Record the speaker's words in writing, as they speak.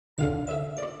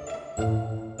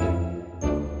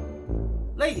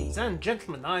Ladies and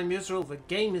gentlemen, I'm Israel, the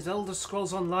game is Elder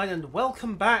Scrolls Online, and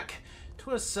welcome back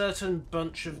to a certain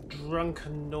bunch of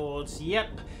drunken Nords.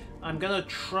 Yep, I'm gonna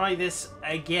try this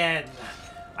again.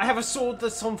 I have a sword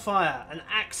that's on fire, an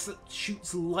axe that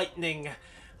shoots lightning.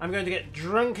 I'm going to get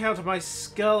drunk out of my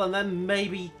skull, and then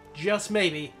maybe, just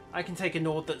maybe, I can take a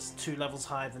Nord that's 2 levels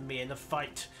higher than me in a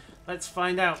fight. Let's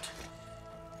find out.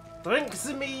 Drink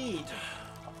the mead!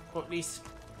 Or at least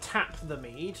tap the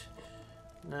mead.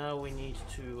 Now we need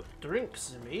to drink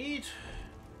the mead.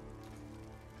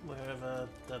 Wherever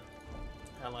the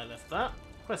hell I left that.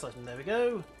 Quest item, there we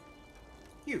go.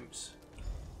 Use.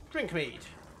 Drink mead.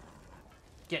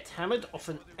 Get hammered off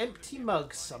an empty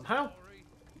mug somehow.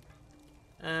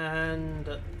 And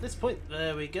at this point,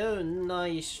 there we go.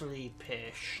 Nicely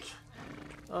pished.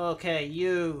 Okay,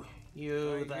 you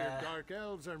there. Dark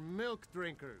elves are milk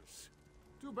drinkers.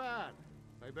 Too bad.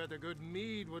 I bet a good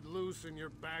mead would loosen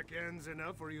your back ends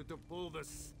enough for you to pull the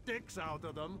sticks out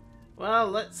of them. Well,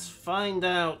 let's find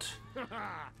out.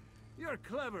 You're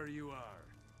clever, you are.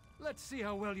 Let's see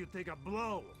how well you take a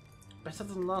blow. Better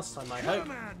than last time, I hope.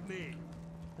 Come at me.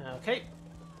 Okay,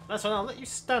 that's fine. I'll let you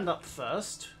stand up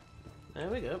first. There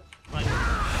we go. Right.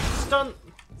 Stun.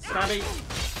 Stabby.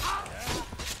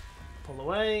 Pull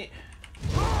away.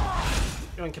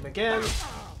 Yoink him again.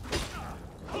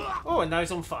 Oh, and now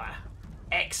he's on fire.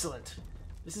 Excellent.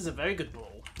 This is a very good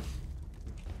brawl.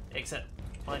 Except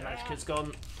my magic has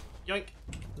gone. Yoink.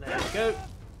 There we go.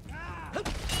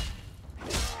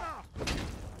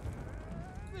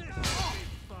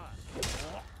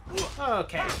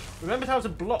 Okay. Remembered how to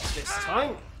block this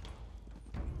time.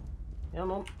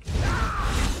 Come on.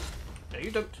 No,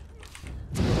 you don't.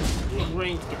 Need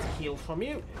rain to get a heal from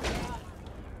you.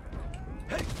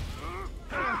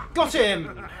 Got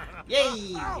him!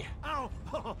 Yay! Ow!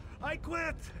 Ow! I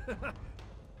quit!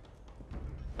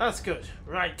 That's good.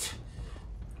 Right.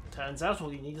 Turns out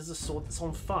all you need is a sword that's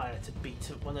on fire to beat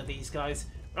one of these guys.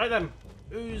 Right then.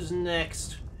 Who's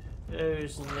next?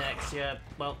 Who's next? Yeah,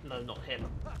 well, no, not him.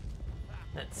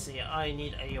 Let's see. I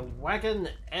need a wagon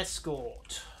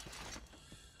escort.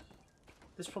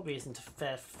 This probably isn't a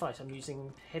fair fight. I'm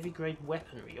using heavy-grade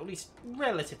weaponry, or at least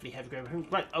relatively heavy-grade weaponry.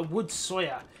 Right, a wood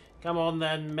sawyer. Come on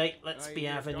then, mate. Let's be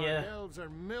having you. Dark elves are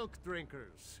milk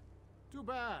drinkers. Too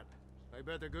bad. I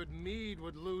bet a good mead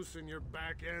would loosen your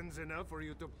back ends enough for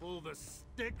you to pull the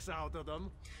sticks out of them.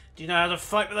 Do you know how to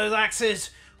fight with those axes?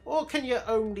 Or can you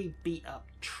only beat up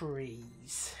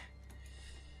trees?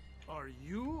 Are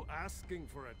you asking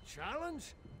for a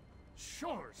challenge?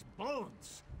 Sure's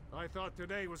bones. I thought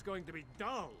today was going to be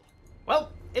dull.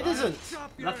 Well, it isn't.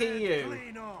 Lucky you.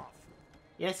 Clean off.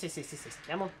 Yes.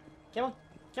 Come on.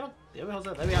 There we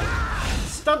are.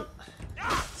 Stunt.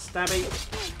 Stabby.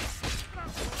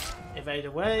 Evade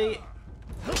away.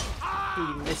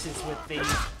 He misses with the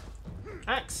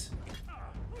axe.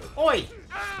 Oi!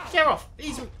 Get off!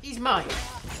 He's mine.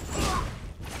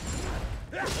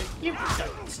 You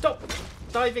don't stop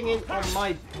diving in on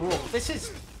my brawl. This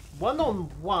is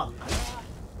one-on-one.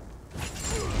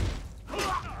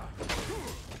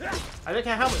 I don't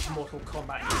care how much Mortal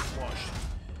Kombat you've watched.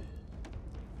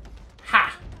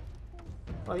 Ha!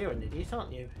 Well, you're an idiot,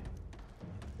 aren't you?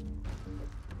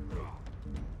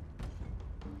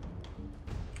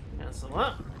 Cancel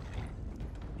that.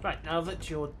 Right, now that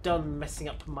you're done messing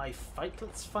up my fight,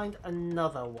 let's find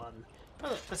another one.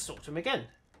 Oh, let's talk to him again.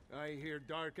 I hear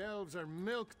dark elves are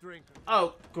milk drinkers.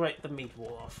 Oh, great, the meat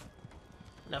wore off.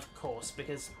 And of course,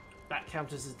 because that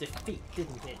counted as a defeat,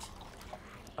 didn't it?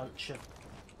 Bunch of...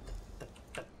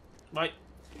 Right,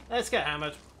 let's get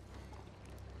hammered.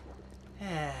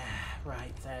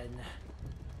 Right then.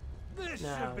 This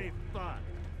No. should be fun.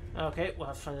 Okay, we'll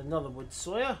have to find another wood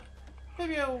sawyer.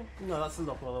 Maybe no, that's a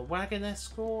log roller. Wagon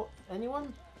escort?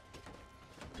 Anyone?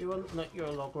 No, you're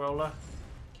a log roller.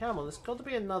 Come on, there's got to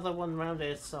be another one around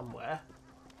here somewhere.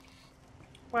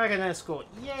 Wagon escort,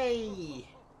 yay!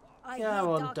 Come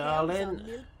on, darling.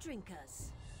 Milk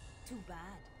drinkers. Too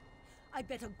bad. I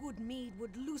bet a good mead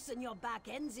would loosen your back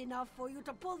ends enough for you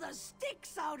to pull the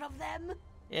sticks out of them.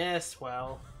 Yes,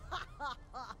 well.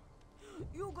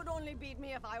 You could only beat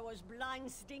me if I was blind,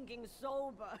 stinking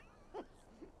sober.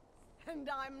 And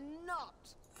I'm not.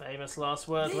 Famous last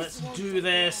words. Let's This won't do take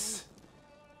this.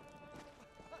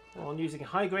 While using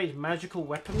high-grade magical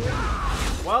weaponry,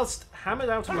 whilst hammered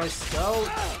out of my skull.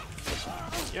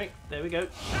 Yoink, there we go.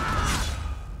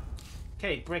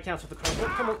 Okay, break out of the crowd.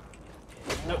 Come on.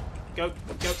 No, go.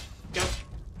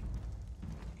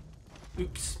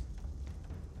 Oops.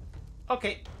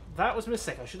 Okay, that was a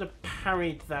mistake. I should have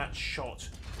parried that shot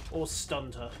or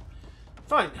stunned her.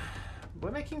 Fine.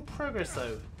 We're making progress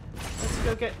though. Let's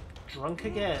go get drunk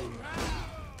again.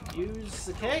 Use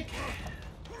the keg.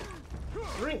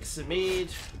 Drink some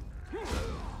mead.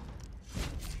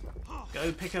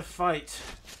 Go pick a fight.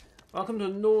 Welcome to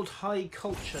Nord High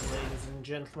culture, ladies and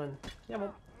gentlemen. Come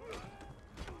on.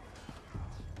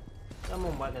 Come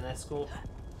on, wagon escort.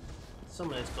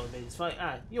 Someone has got to be this fight.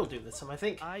 Ah, you'll do this one, I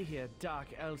think. I hear dark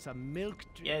elves are milk.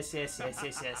 Yes.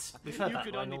 We've heard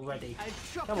that line already. I'll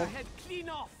chop Come your on. head clean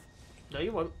off. No,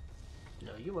 you won't.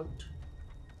 No, you won't.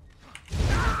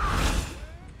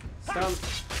 Stun.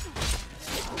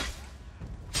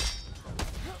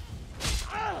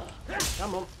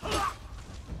 Come on.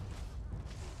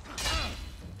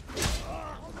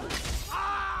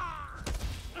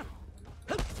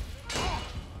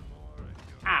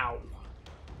 Ow.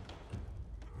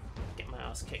 Get my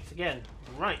ass kicked again.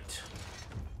 Right.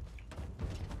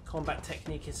 Combat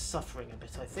technique is suffering a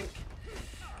bit, I think.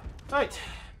 Right.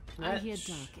 I hear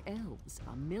dark elves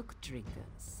are milk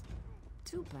drinkers.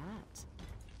 Too bad.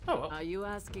 Oh well. Are you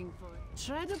asking for it?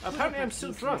 Try to put Apparently up a I'm still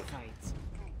peaceful drunk. fight.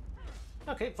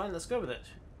 Okay, fine, let's go with it.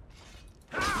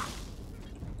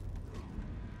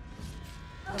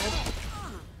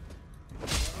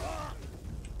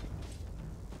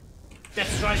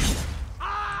 Death strike!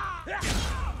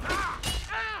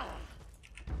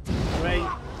 Great.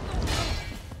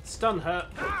 Stun her.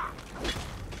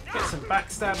 Get some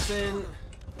backstabs in.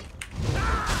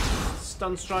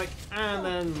 Stun strike, and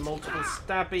then multiple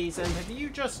stabbies. And have you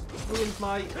just ruined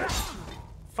my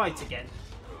fight again?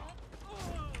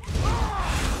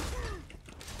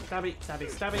 Stabby, stabby,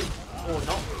 stabby. Or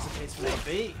not, as the case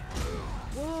may be.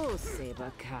 Whoa,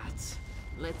 saber cat.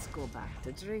 Let's go back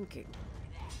to drinking.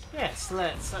 Yes,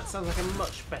 let's. That sounds like a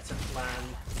much better plan.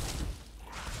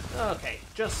 Okay,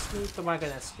 just need the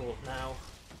wagon escort now.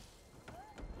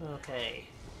 Okay.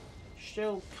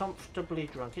 Still comfortably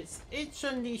drunk. It's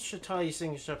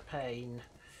anesthetizing the pain.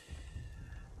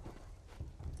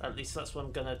 At least that's what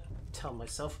I'm gonna tell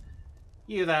myself.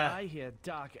 You there. I hear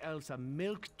dark elves are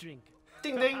milk drink.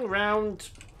 Ding ding, round.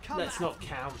 Come Let's at not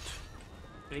count.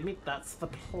 Believe me, that's the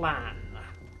plan.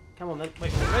 Come on then,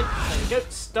 wait for it. There we go.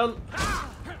 Stun.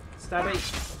 Stabby.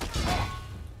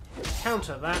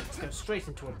 Counter that. Go straight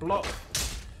into a block.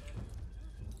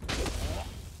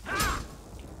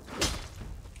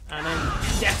 And then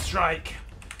death strike.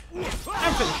 And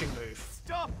finishing move.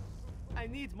 Stop! I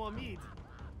need more mead.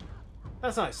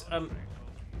 That's nice.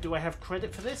 Do I have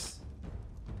credit for this?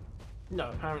 No,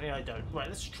 apparently I don't. Right,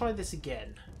 let's try this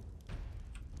again.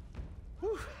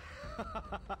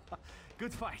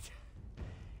 Good fight.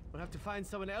 We'll have to find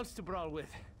someone else to brawl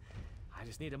with. I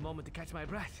just need a moment to catch my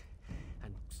breath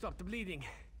and stop the bleeding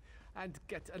and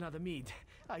get another mead.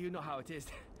 You know how it is.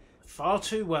 Far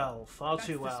too well. Far That's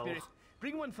too the well. spirit.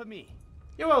 Bring one for me.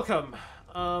 You're welcome.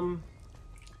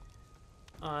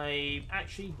 I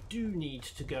actually do need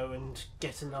to go and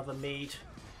get another mead.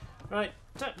 Right,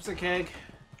 taps the keg.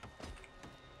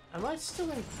 Am I still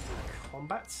in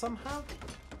combat somehow?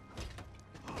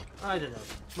 I don't know.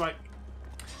 Right.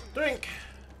 Drink.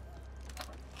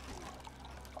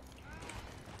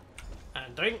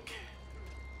 And drink.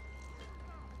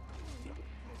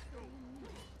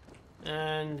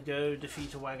 And go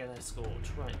defeat a wagon escort.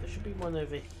 Right, there should be one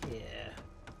over here.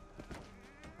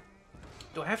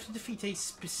 Do I have to defeat a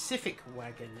specific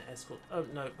wagon escort? Oh,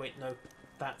 no, wait, no.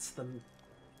 That's the...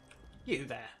 You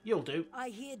there. You'll do. I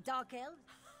hear dark elf.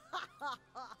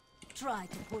 Try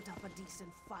to put up a decent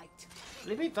fight.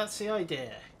 Believe me, that's the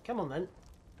idea. Come on, then.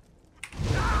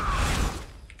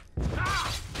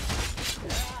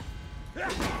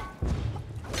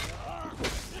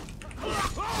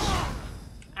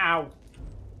 Ow.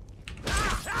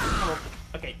 Come on.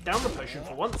 Okay, down the potion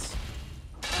for once.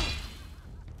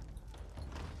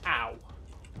 Ow.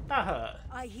 That hurt.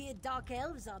 I hear dark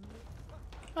elves are...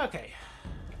 Okay.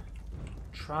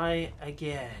 Try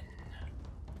again.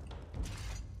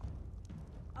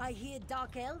 I hear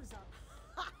dark elves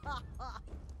are...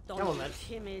 Don't Come on, be then.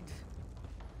 timid.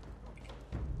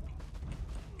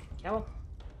 Come on.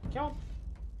 Come on.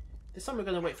 This time we're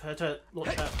going to wait for her to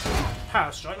launch her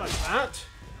power strike like that.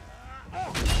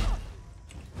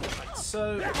 Like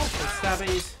so. Also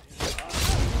stabbies.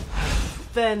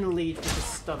 Then lead with the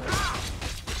stunner.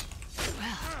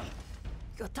 Well,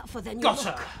 you're tougher than you Got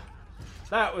look. her!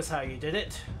 That was how you did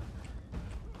it.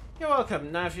 You're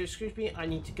welcome. Now, if you excuse me, I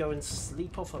need to go and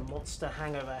sleep off a monster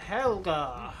hangover.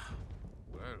 Helga!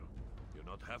 Well, you're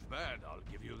not half bad, I'll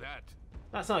give you that.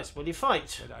 That's nice. Will you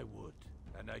fight? But I would,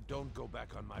 and I don't go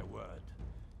back on my word.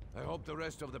 I hope the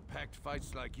rest of the pact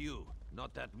fights like you,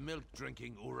 not that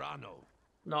milk-drinking Urano.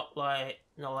 Not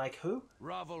like who?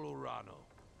 Ravel Urano,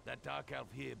 that dark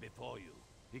elf here before you.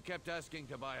 He kept asking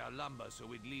to buy our lumber so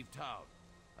we'd leave town.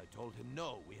 I told him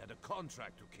no, we had a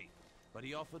contract to keep. But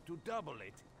he offered to double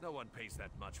it. No one pays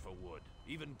that much for wood.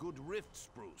 Even good rift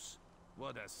spruce.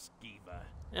 What a skeever.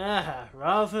 Ah,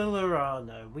 Ravel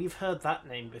Urano. We've heard that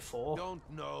name before. Don't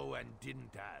know and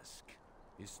didn't ask.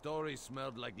 His story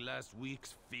smelled like last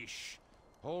week's fish.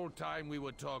 Whole time we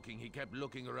were talking, he kept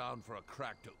looking around for a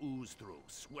crack to ooze through,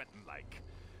 sweating like.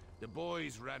 The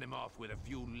boys ran him off with a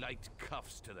few light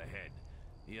cuffs to the head.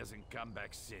 He hasn't come back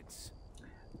since.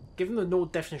 Given the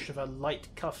Nord definition of a light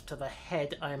cuff to the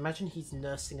head, I imagine he's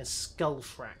nursing a skull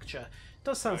fracture.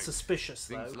 Does sound Right. suspicious,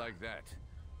 though. Things like that.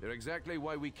 They're exactly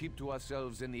why we keep to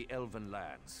ourselves in the Elven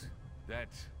lands. That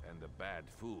and the bad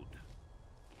food.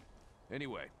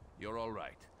 Anyway, you're all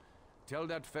right. Tell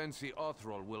that fancy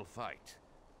Othrol we'll fight.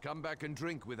 Come back and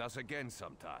drink with us again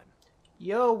sometime.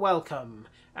 You're welcome.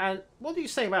 And what do you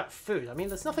say about food? I mean,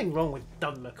 there's nothing wrong with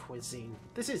Dunmer cuisine.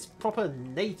 This is proper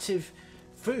native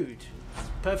food. It's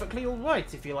perfectly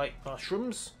alright if you like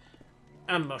mushrooms,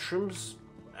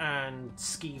 and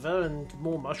skeever, and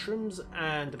more mushrooms,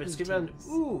 and a bit of skeever, and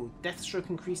ooh, Deathstroke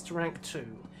increased to rank 2.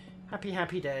 Happy,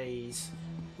 happy days.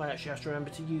 Might actually have to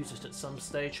remember to use it at some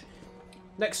stage.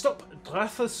 Next up,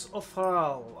 Drathus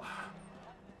Othral.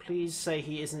 Please say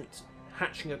he isn't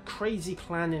hatching a crazy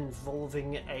plan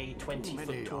involving a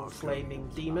 20-foot tall flaming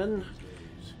demon.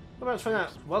 We're about to find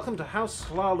out. Welcome to House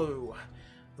Hlalu,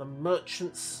 the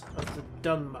merchants of the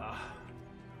Dunmer.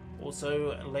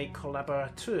 Also, les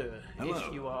collaborateurs,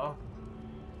 if you are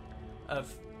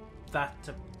of that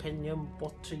opinion.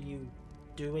 What are you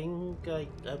doing?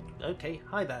 Okay,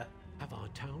 hi there. Have our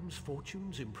town's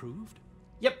fortunes improved?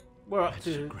 Yep, we're up That's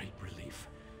to... a great relief.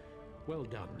 Well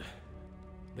done.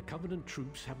 The Covenant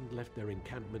troops haven't left their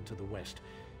encampment to the west,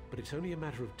 but it's only a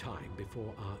matter of time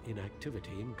before our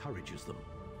inactivity encourages them.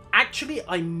 Actually,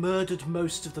 I murdered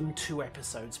most of them 2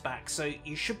 episodes back, so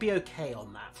you should be okay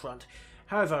on that front.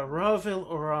 However, Ravel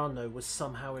Urano was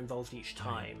somehow involved each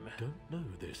time. I don't know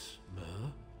this,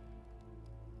 Mer.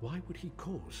 Why would he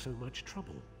cause so much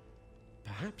trouble?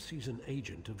 Perhaps he's an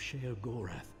agent of Shea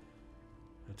Gorath.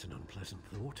 That's an unpleasant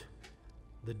thought.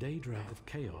 The Daedra of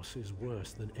Chaos is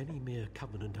worse than any mere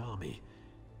Covenant army.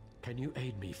 Can you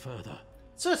aid me further?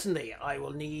 Certainly, I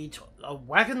will need a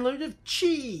wagon load of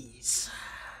cheese.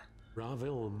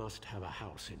 Ravel must have a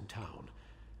house in town.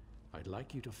 I'd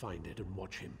like you to find it and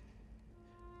watch him.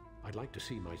 I'd like to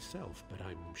see myself, but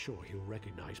I'm sure he'll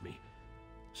recognize me.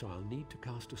 So I'll need to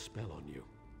cast a spell on you.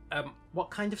 What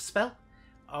kind of spell?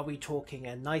 Are we talking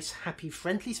a nice, happy,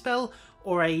 friendly spell,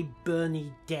 or a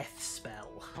burny death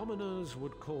spell? Commoners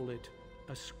would call it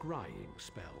a scrying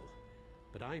spell,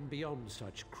 but I'm beyond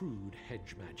such crude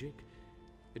hedge magic.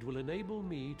 It will enable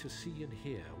me to see and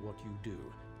hear what you do.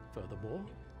 Furthermore,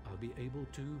 I'll be able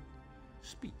to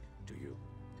speak to you.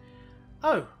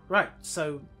 Oh, right,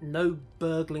 so no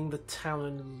burgling the town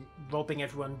and robbing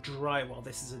everyone dry while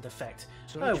this is in effect.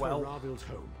 Search Oh well. for Ravel's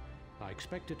home. I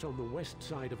expect it's on the west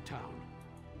side of town.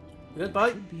 Goodbye.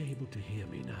 You should be able to hear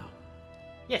me now.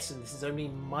 Yes, and this is only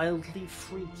mildly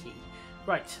freaky.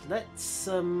 Right, let's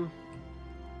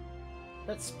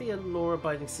be a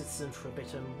law-abiding citizen for a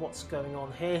bit. And what's going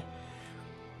on here?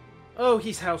 Oh,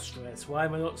 he's house dress. Why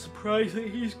am I not surprised that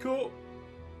he's got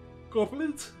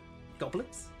goblins?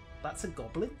 Goblins? That's a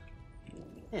goblin?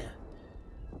 Yeah.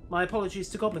 My apologies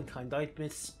to Goblinkind. I'd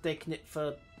mistaken it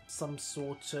for some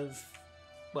sort of,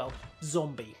 well,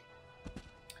 zombie.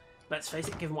 Let's face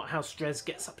it, given what House Dres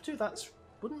gets up to, that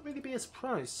wouldn't really be a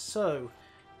surprise. So,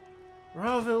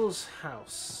 Ravel's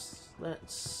house.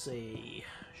 Let's see.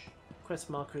 Quest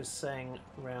marker is saying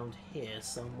around here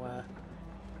somewhere.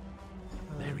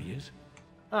 There he is.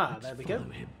 Ah, Let's there we go.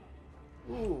 follow him.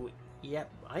 Ooh, yep,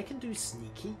 I can do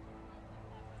sneaky.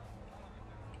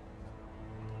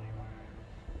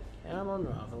 Come on,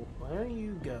 Ravel. Where are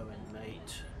you going,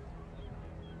 mate?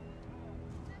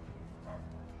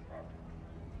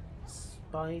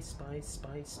 Spy, spy,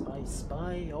 spy, spy,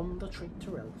 spy on the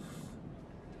traitor elf.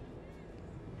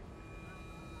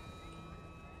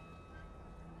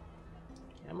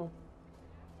 Come on.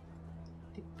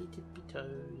 Tippy tippy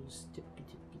toes, tippy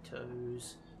tippy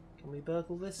toes. Can we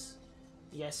burgle this?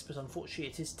 Yes, but unfortunately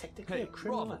it is technically a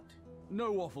criminal Ravel, act.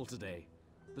 no waffle today.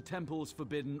 The temple's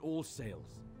forbidden all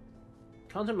sales.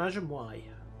 Can't imagine why.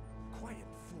 Quiet,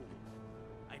 fool.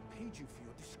 I paid you for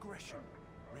your discretion,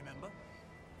 remember?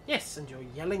 Yes, and you're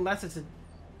yelling that at a...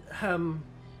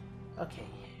 Okay.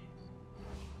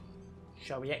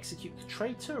 Shall we execute the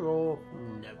traitor, or...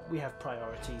 No, we have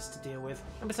priorities to deal with.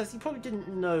 And besides, he probably didn't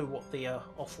know what the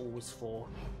offal was for.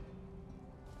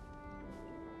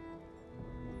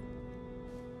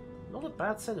 Not a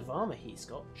bad set of armour he's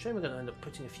got. Shame we're going to end up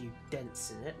putting a few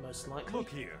dents in it, most likely. Look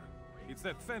here. It's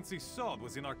that fancy sword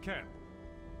was in our camp.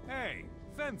 Hey,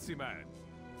 fancy man.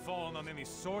 Fallen on any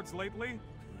swords lately?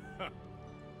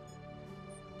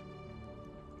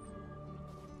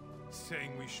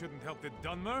 Saying we shouldn't help the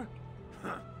Dunmer?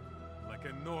 Like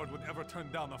a Nord would ever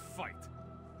turn down a fight.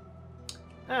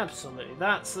 Absolutely,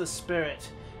 that's the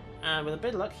spirit. And with a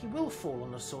bit of luck, he will fall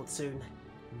on a sword soon.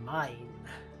 Mine.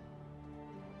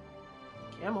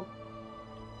 Come on.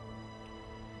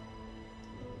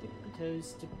 Tippy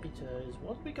toes, tippy toes.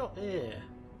 What have we got here?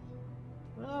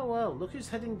 Oh well, look who's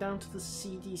heading down to the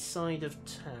seedy side of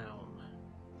town.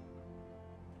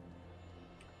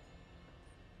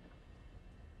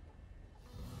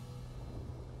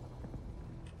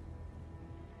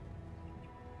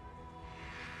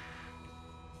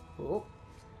 Oh.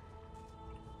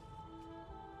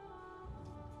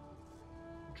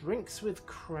 Drinks with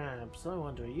crabs. I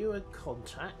wonder, are you a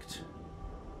contact?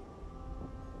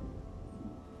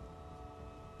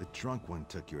 The drunk one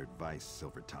took your advice,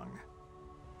 Silvertongue.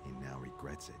 He now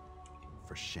regrets it.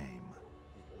 For shame.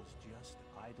 It was just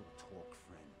idle talk,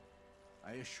 friend.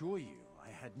 I assure you,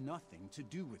 I had nothing to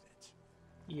do with it.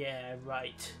 Yeah,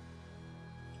 right.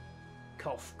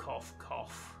 Cough, cough,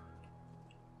 cough.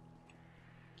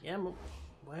 Yeah,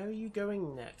 where are you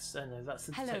going next? Oh no, that's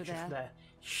the detective from there.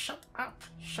 Shut up!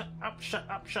 Shut up! Shut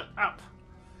up! Shut up!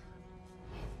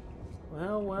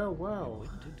 Well, well, well.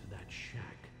 Went into that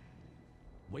shack.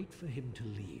 Wait for him to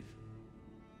leave.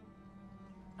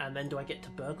 And then do I get to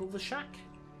burgle the shack?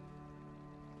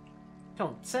 Come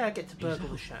on, say I get to burgle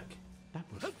the shack. That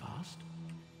was fast.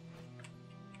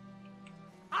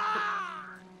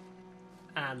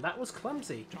 And that was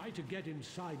clumsy. Try to get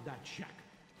inside that shack.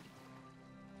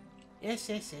 Yes,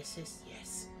 yes, yes, yes,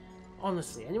 yes.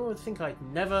 Honestly, anyone would think I'd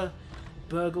never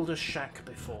burgled a shack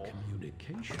before.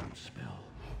 Communication spell.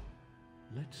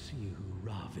 Let's see who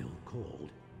Ravil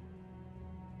called.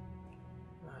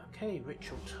 Okay,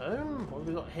 ritual tome. What have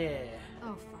we got here?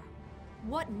 Oh,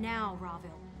 what now,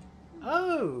 Ravil?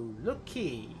 Oh,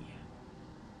 looky.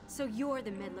 So you're the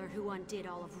middler who undid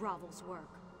all of Ravil's work.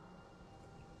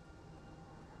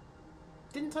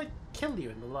 Didn't I kill you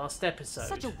in the last episode?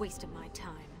 Such a waste of my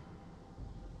time.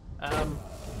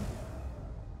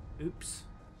 Oops.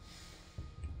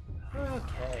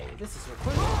 Okay, this is what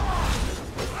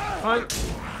Fine.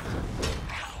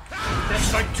 Death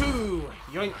strike 2!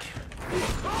 Yoink!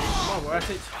 While we're at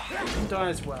it, you can die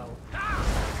as well.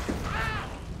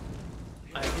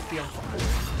 I hit the unfire.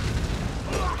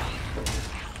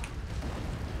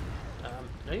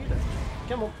 No you don't.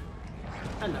 Come on.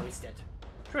 And now he's dead.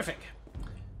 Terrific.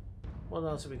 What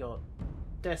else have we got?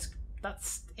 Desk.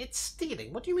 It's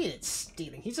stealing. What do you mean it's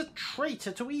stealing? He's a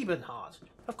traitor to Ebonheart.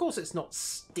 Of course it's not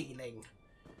stealing.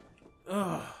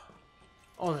 Ugh.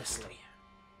 Honestly.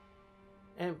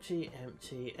 Empty,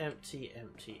 empty, empty,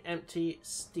 empty, empty.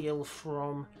 Steal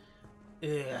from...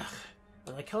 Ugh.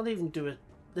 And I can't even do a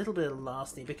little bit of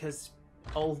lasting because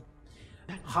old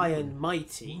High and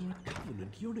Mighty...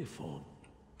 Covenant uniform.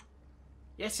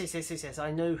 Yes, yes, yes, yes, yes. I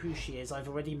know who she is. I've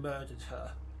already murdered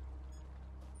her.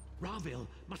 Ravil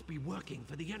must be working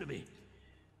for the enemy.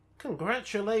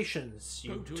 Congratulations,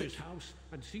 you... Go to his house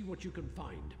and see what you can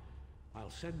find.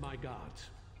 I'll send my guards.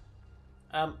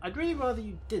 I'd really rather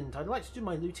you didn't. I'd like to do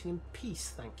my looting in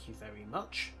peace, thank you very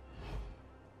much.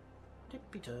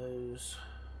 Tippy toes.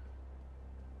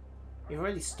 You've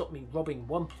already stopped me robbing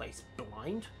one place,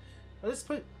 blind. Well, let's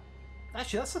put...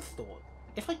 Actually, that's a thought.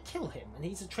 If I kill him and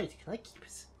he's a traitor, can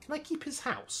I keep his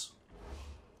house?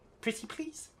 Pretty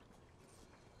please?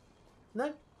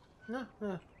 No? No,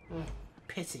 no, no.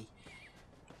 Pity.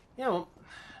 You know what?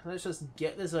 Let's just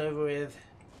get this over with.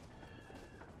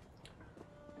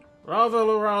 Ravil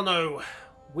Urano,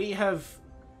 we have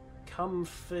come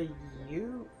for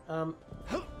you.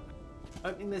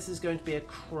 Opening this is going to be a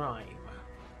crime.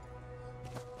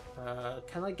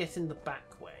 Can I get in the back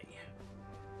way?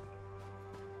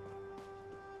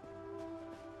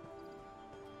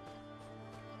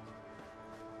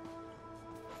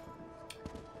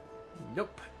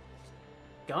 Nope.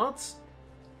 Guards?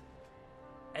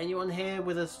 Anyone here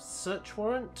with a search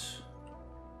warrant?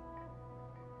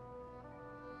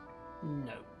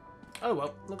 No. Oh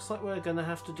well, looks like we're gonna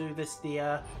have to do this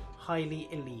the highly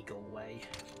illegal way.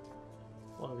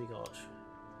 What have we got?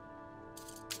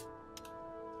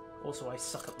 Also, I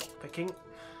suck at lockpicking.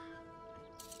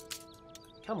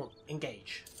 Come on,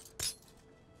 engage.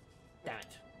 Damn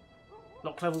it.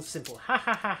 Lock level simple. Ha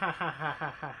ha ha ha ha ha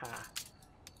ha ha ha.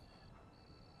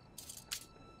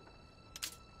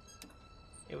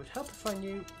 It would help if I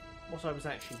knew what I was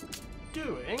actually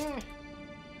doing.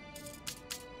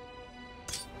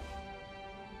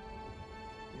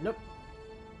 Nope.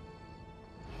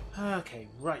 Okay,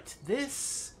 right.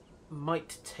 This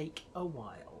might take a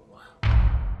while.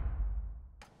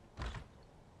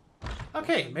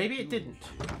 Okay, maybe it didn't.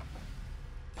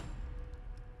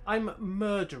 I'm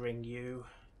murdering you.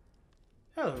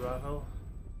 Hello, Ravel.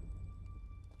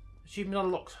 Achievement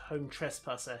unlocked, home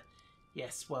trespasser.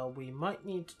 Yes, well, we might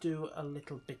need to do a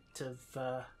little bit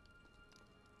of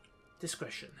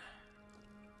discretion.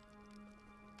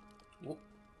 Whoop.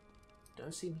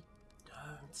 Don't see me.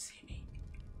 Don't see me.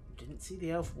 You didn't see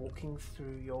the elf walking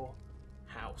through your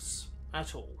house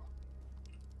at all.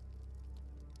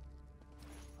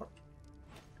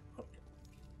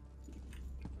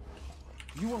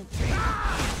 You won't take it.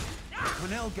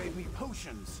 Cornell gave me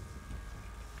potions.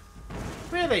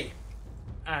 Really?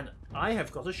 And I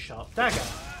have got a sharp dagger.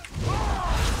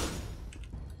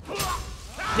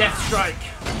 Death strike!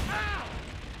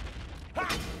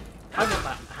 I want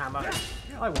that hammer.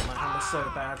 I want that hammer so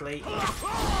badly.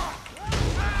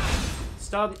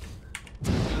 Stun.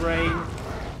 Rain.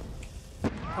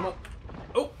 Come on.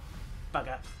 Oh!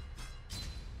 Bugger.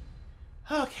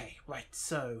 Okay, right,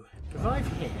 so revive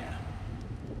here.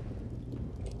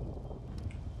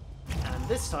 And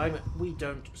this time we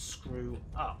don't screw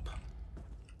up.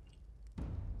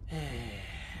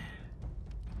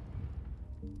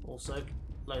 Also,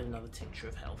 load another tincture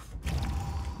of health.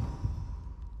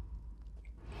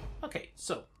 Okay,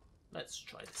 so let's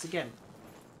try this again.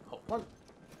 Hop 1,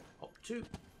 hop 2,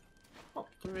 hop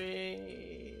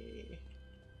 3.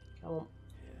 Come on.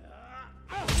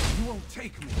 You won't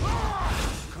take me.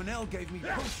 Cornell gave me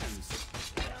potions.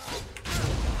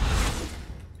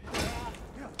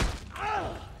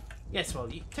 Yes, well,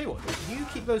 tell you what, you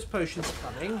keep those potions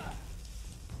coming.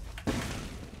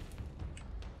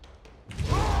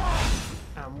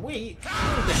 And we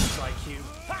will death strike you.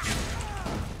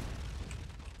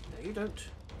 No, you don't.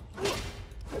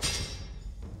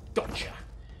 Gotcha.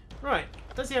 Right,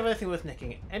 does he have anything worth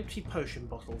nicking? Empty potion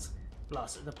bottles.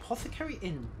 Blast. An apothecary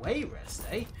in Wayrest,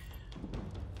 eh?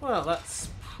 Well, that's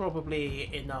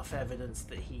probably enough evidence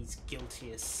that he's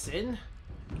guilty as sin.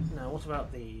 Now, what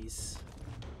about these?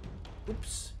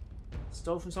 Oops.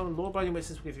 Stole from someone. Law-abiding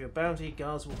witnesses will give you a bounty.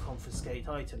 Guards will confiscate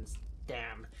items.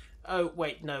 Damn. Oh,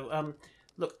 wait, no.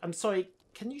 Look, I'm sorry.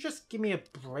 Can you just give me a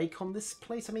break on this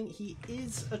place? I mean, he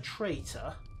is a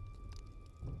traitor.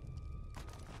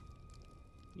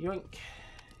 Yoink.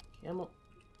 Come on.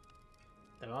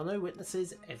 There are no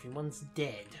witnesses. Everyone's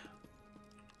dead.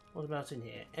 What about in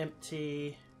here?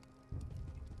 Empty.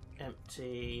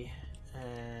 Empty.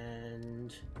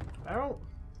 And barrel.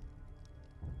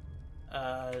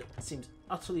 Seems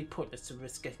utterly pointless to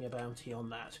risk getting a bounty on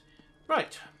that.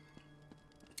 Right.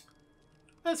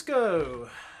 Let's go.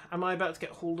 Am I about to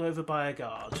get hauled over by a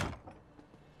guard?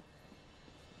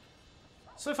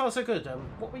 So far, so good.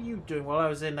 What were you doing while I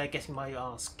was in there getting my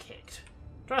ass kicked?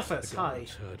 Drathos, hi.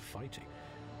 Heard fighting.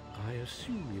 I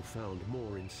assume you found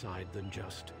more inside than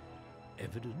just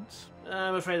evidence?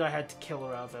 I'm afraid I had to kill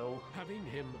Ravel. Having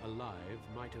him alive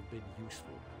might have been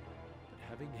useful, but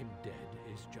having him dead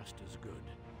is just as good.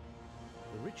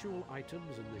 The ritual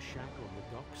items in the shack on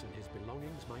the docks and his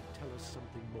belongings might tell us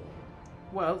something more.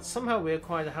 Well, somehow we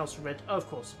acquired a House Red. Oh, of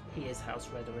course, he is House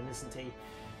Redarin, isn't he?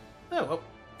 Oh, well,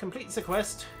 completes the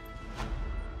quest.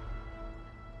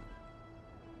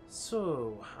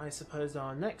 So, I suppose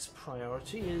our next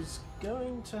priority is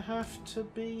going to have to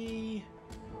be...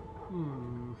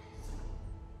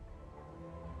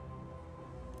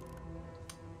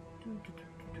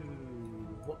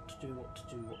 What to do, what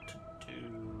to do, what to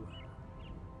do...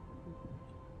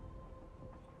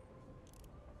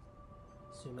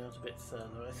 Zoom out a bit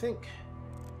further, I think.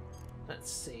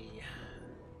 Let's see.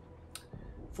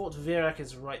 Fort Virak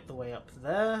is right the way up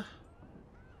there.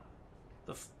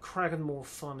 The Kraganmore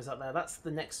farm is up there. That's the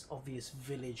next obvious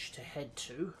village to head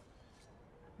to.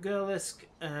 Gerlisk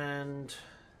and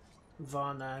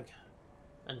Varnag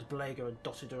and Blager are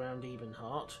dotted around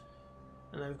Ebonheart.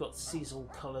 And then we've got Cecil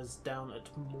Colours down at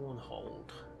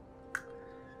Mournhold.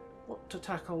 What to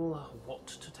tackle, what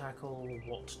to tackle,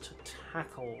 what to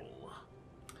tackle?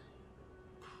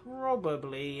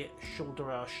 Probably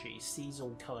Sholdarashi,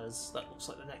 Cecil Colours. That looks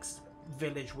like the next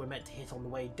village we're meant to hit on the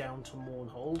way down to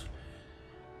Mournhold.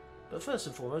 But first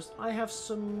and foremost, I have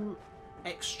some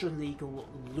extra legal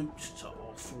loot to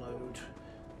offload.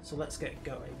 So let's get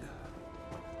going.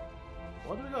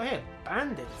 What do we got here?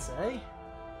 Bandits, eh?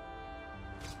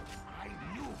 I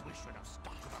knew we should have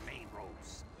stuck to the main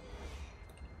roads.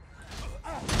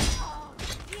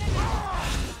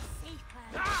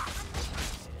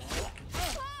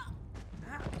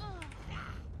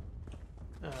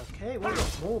 Okay, we've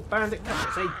got more bandit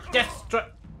companies. A death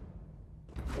strike.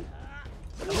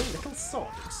 Come on, little sod.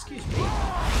 Excuse me.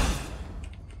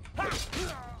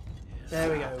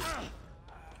 There we go.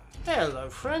 Hello,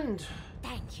 friend.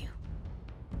 Thank you.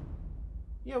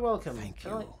 You're welcome. Thank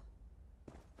you.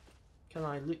 Can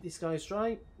I loot these guys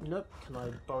dry? Nope. Can I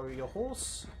borrow your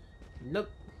horse? Nope.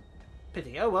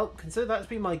 Pity. Oh well, consider that to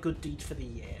be my good deed for the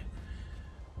year.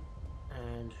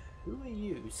 And who are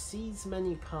you? Sees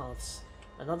many paths.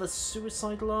 Another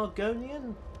suicidal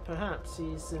Argonian? Perhaps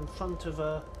he's in front of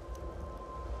a...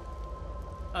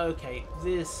 Okay,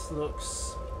 this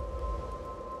looks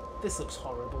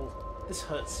horrible. This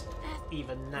hurts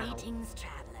even now. Greetings,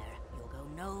 traveler. You'll go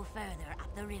no further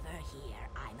up the river here,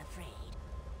 I'm afraid.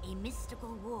 A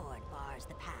mystical ward bars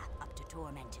the path up to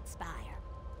Tormented Spire.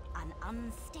 An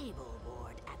unstable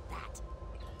ward at that.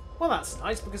 Well, that's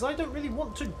nice, because I don't really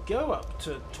want to go up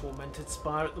to Tormented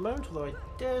Spire at the moment, although I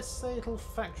dare say it'll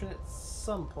factor in at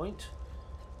some point.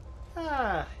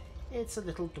 Ah, it's a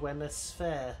little Dwemer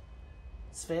sphere.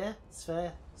 Sphere?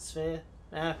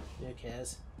 Ah, who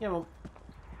cares? Come on.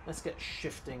 Let's get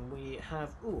shifting. We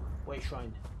have... Ooh, Way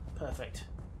Shrine. Perfect.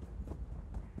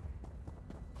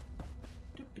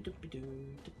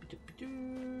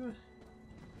 Doopy-doopy-doo.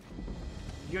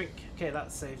 Yoink. Okay,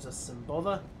 that saves us some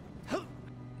bother.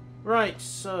 Right,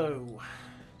 so...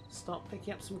 Start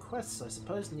picking up some quests, I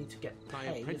suppose. Need to get My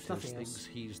paid, if apprentice nothing thinks else.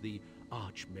 he's the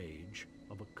archmage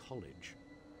of a college.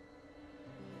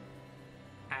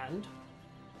 And?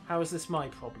 How is this my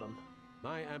problem?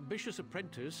 My ambitious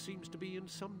apprentice seems to be in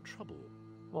some trouble.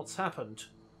 What's happened?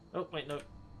 Oh, wait, no.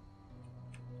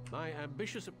 My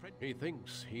ambitious apprentice... He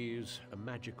thinks he's a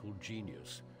magical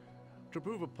genius. To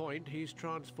prove a point, he's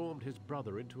transformed his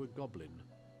brother into a goblin.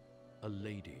 A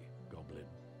lady goblin.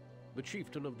 The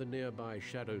chieftain of the nearby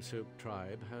Shadowsilk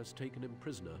tribe has taken him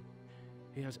prisoner.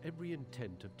 He has every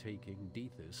intent of taking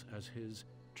Dethys as his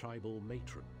tribal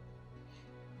matron.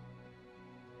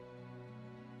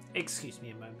 Excuse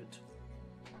me a moment.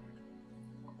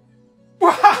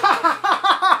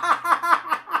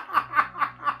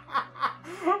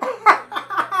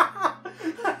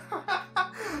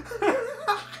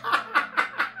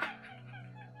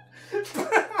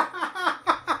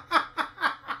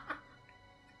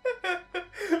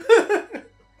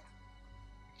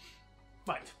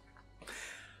 Right.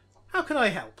 How can I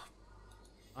help?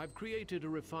 I've created a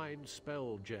refined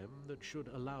spell gem that should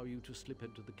allow you to slip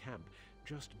into the camp.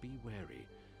 Just be wary.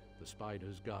 The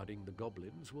spiders guarding the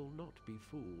goblins will not be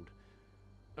fooled.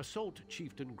 Assault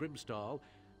Chieftain Grimstal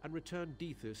and return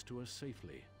Dethys to us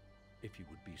safely, if you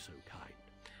would be so kind.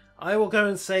 I will go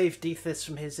and save Dethys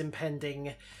from his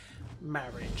impending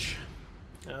marriage.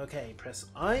 Okay, press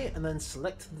I and then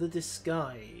select the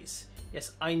disguise.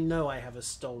 Yes, I know I have a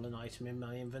stolen item in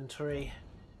my inventory.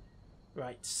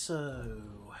 Right, so...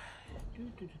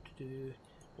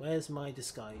 Where's my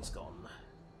disguise gone?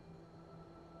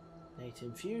 Innate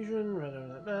infusion,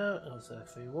 also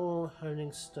free wall,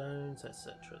 honing stones,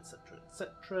 etc, etc,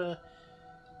 etc.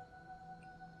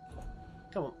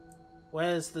 Come on,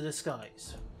 where's the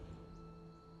disguise?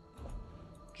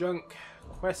 Junk,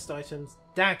 quest items,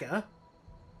 dagger,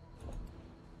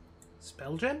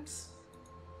 spell gems?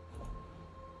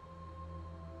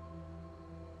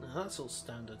 Now that's all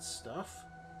standard stuff.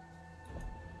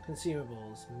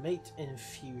 Consumables, mate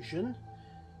infusion.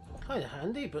 Kind of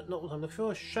handy, but not what I'm looking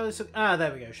for. Shadowsilk. Ah,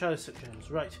 there we go. Shadowsilk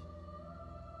gems. Right.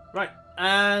 Right.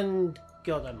 And...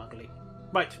 God, I'm ugly.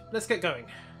 Right. Let's get going.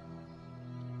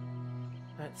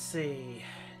 Let's see.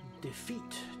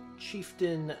 Defeat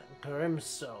Chieftain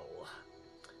Grimstal.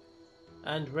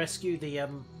 And rescue the,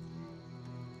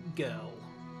 girl.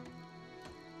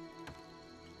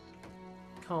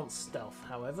 Can't stealth,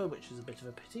 however, which is a bit of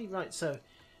a pity. Right, so...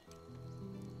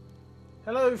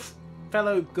 Hello,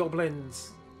 fellow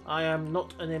goblins. I am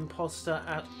not an imposter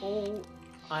at all.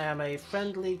 I am a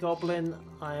friendly goblin.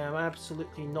 I am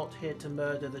absolutely not here to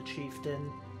murder the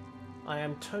chieftain. I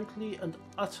am totally and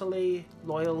utterly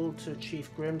loyal to Chief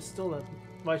Grimstal, and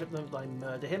right up the moment I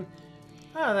murder him.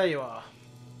 Ah, there you are.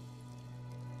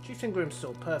 Chieftain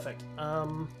Grimstal, perfect.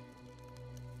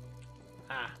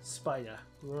 Spider.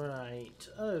 Right,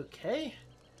 okay.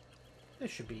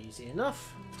 This should be easy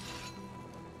enough.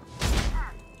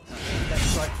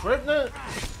 That's right for it, no?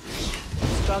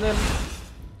 Stun him.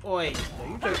 Oi,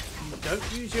 no, you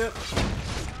don't use your...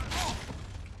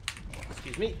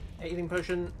 Excuse me. Healing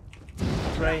potion.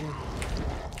 Drain.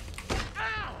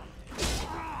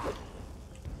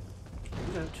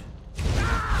 You don't.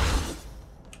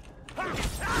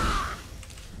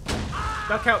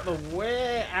 Duck out the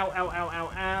way. Ow, ow, ow,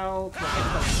 ow, ow. Come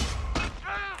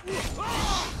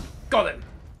on, got him.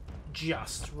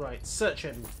 Just right. Search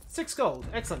him. 6 gold.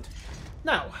 Excellent.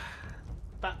 Now,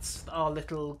 that's our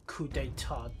little coup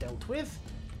d'etat dealt with.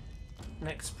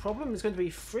 Next problem is going to be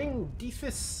freeing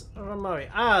Dithis Ramari.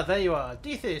 Ah, there you are.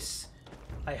 Dithis,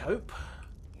 I hope.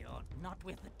 You're not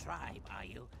with the tribe, are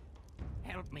you?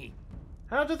 Help me.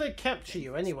 How did they capture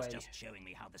you anyway? Was just showing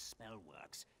me how the spell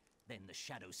works. Then the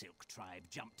Shadow Silk tribe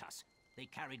jumped us. They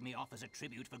carried me off as a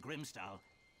tribute for Grimstall.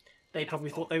 They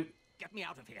probably thought they... Get me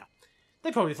out of here.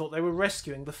 They probably thought they were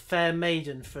rescuing the fair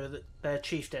maiden for their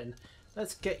chieftain.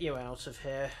 Let's get you out of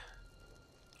here.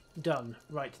 Done.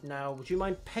 Right, now, would you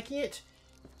mind pecking it?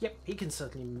 Yep, he can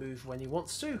certainly move when he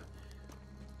wants to.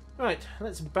 Right,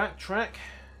 let's backtrack,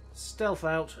 stealth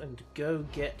out, and go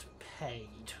get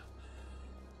paid.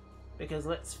 Because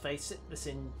let's face it, this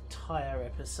entire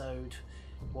episode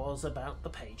was about the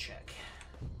paycheck.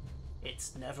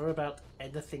 It's never about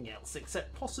anything else,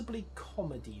 except possibly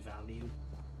comedy value.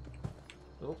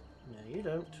 Oh, no you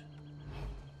don't.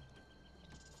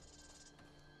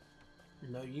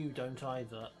 No, you don't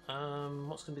either.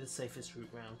 What's going to be the safest route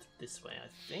round? This way,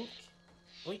 I think.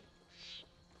 Wait.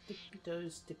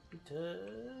 Dippy-toes,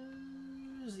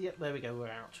 dippy-toes. Yep, there we go, we're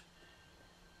out.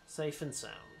 Safe and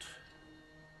sound.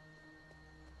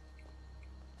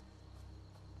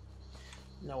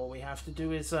 Now what we have to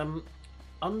do is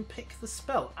unpick the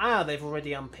spell. Ah, they've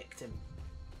already unpicked him.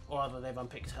 Or rather, they've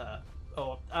unpicked her.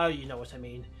 Or, oh, you know what I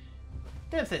mean.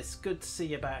 Dithis, good to see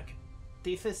you back.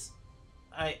 Dithis,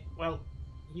 well,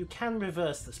 you can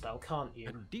reverse the spell, can't you?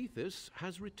 And Dithis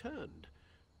has returned,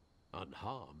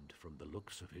 unharmed from the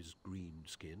looks of his green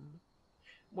skin.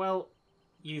 Well,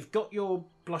 you've got your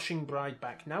blushing bride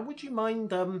back. Now, would you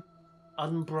mind,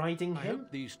 unbriding him? I hope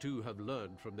these two have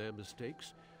learned from their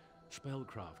mistakes.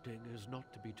 Spellcrafting is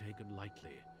not to be taken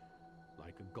lightly.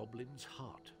 Like a goblin's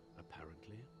heart,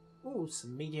 apparently. Ooh,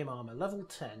 some medium armor, level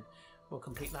 10. We'll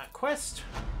complete that quest.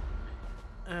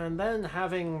 And then,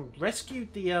 having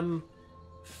rescued the,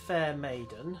 fair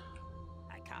maiden...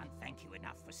 I can't thank you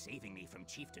enough for saving me from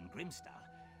Chieftain Grimstall.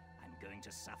 I'm going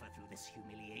to suffer through this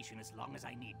humiliation as long as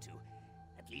I need to.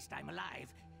 At least I'm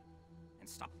alive. And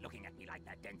stop looking at me like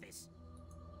that, Denthis.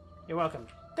 You're welcome.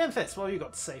 Denthis, what have you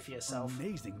got to say for yourself?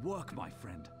 Amazing work, my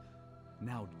friend.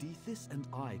 Now Dithis and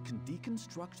I can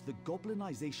deconstruct the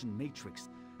goblinization matrix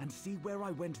and see where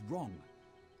I went wrong.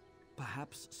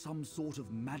 Perhaps some sort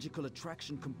of magical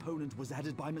attraction component was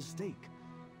added by mistake.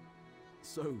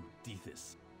 So,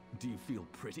 Dithis, do you feel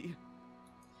pretty?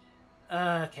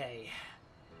 Okay.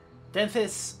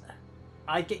 Denthis,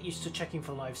 I get used to checking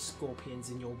for live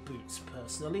scorpions in your boots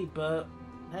personally, but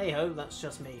hey-ho, that's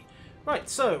just me. Right,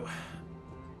 so...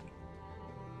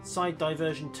 side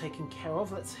diversion taken care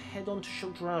of. Let's head on to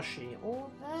Shildrashi. Or,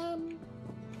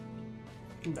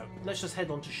 no, let's just head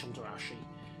on to Shildrashi.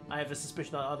 I have a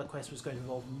suspicion that other quest was going to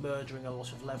involve murdering a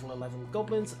lot of level 11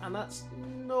 goblins, and that's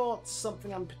not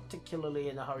something I'm particularly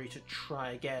in a hurry to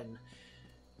try again.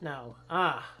 Now,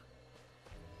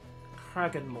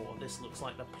 Kraganmore. This looks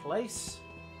like the place,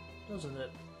 doesn't it?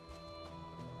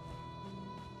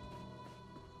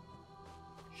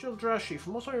 Shildrashi,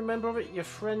 from what I remember of it, your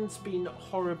friend's been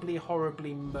horribly,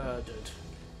 horribly murdered.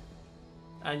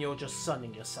 And you're just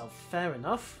sunning yourself. Fair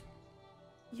enough.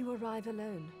 You arrive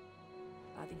alone.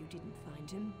 Either you didn't find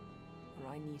him,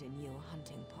 or I need a new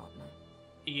hunting partner.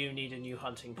 You need a new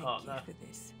hunting partner. Thank you for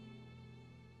this.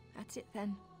 That's it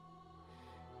then.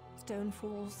 Stone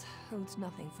Falls holds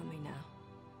nothing for me now.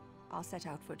 I'll set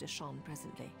out for Deshawn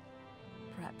presently.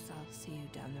 Perhaps I'll see you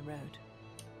down the road.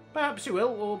 Perhaps you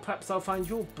will, or perhaps I'll find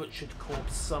your butchered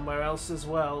corpse somewhere else as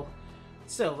well.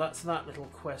 Still, that's that little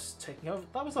quest taking over.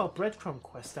 That was our breadcrumb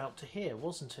quest out to here,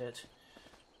 wasn't it?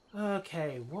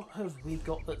 Okay, what have we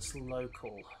got that's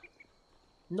local?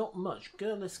 Not much.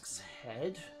 Gerlisk's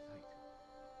Head.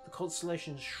 The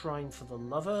Constellation Shrine for the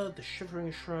Lover. The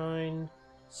Shivering Shrine.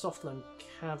 Softland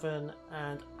Cavern.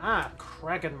 And,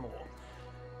 Kraganmore.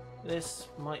 This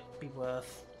might be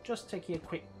worth just taking a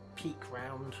quick peek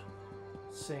round.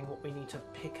 Seeing what we need to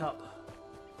pick up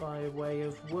by way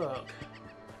of work.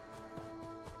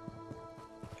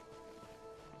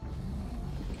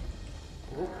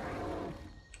 Oh.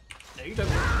 No, you don't.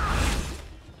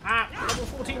 Level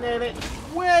 14 nailed it.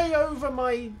 Way over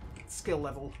my skill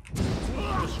level.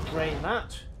 Just drain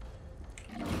that.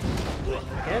 Drain it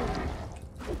again.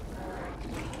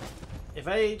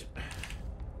 Evade.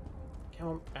 Come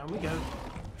on, down we go.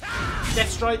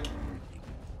 Death Strike.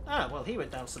 Well, he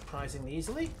went down surprisingly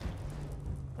easily.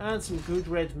 And some good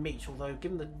red meat, although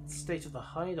given the state of the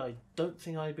hide, I don't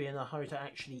think I'd be in a hurry to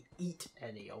actually eat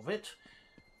any of it.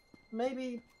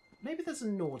 Maybe there's a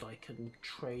Nord I can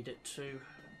trade it to.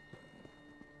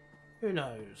 Who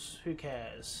knows? Who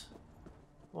cares?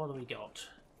 What do we got?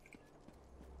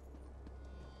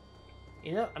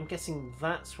 You know, I'm guessing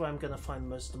that's where I'm going to find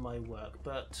most of my work,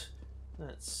 but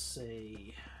let's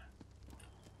see.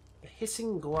 The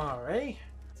hissing guar, eh?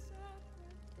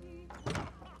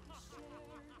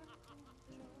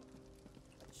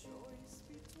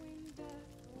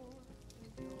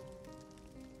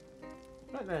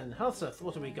 Right then, Healthseth,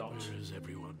 what have we got? Where is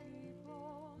everyone?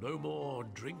 No more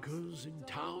drinkers in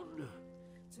town?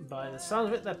 By the sound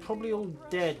of it, they're probably all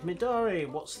dead. Midari,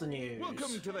 what's the news?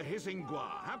 Welcome to the Hissing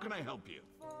Guar. How can I help you?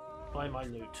 Buy my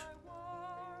loot.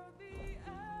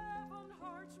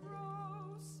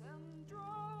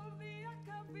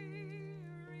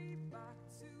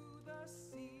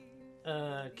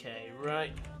 Okay,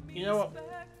 right. You know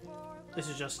what? This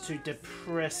is just too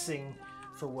depressing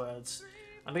for words.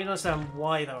 I'm beginning to understand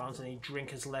why there aren't any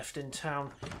drinkers left in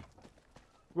town.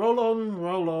 Roll on,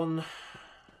 roll on.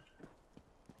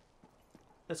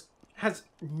 Has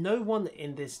no one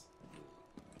in this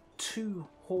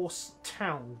two-horse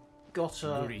town got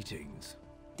a Greetings.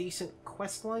 decent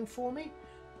quest line for me?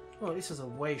 Well, this is a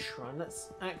way shrine.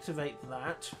 Let's activate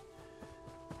that.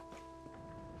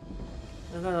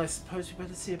 And then I suppose we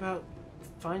better see about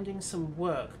finding some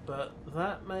work, but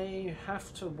that may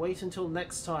have to wait until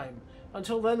next time.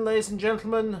 Until then, ladies and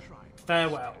gentlemen,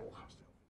 farewell.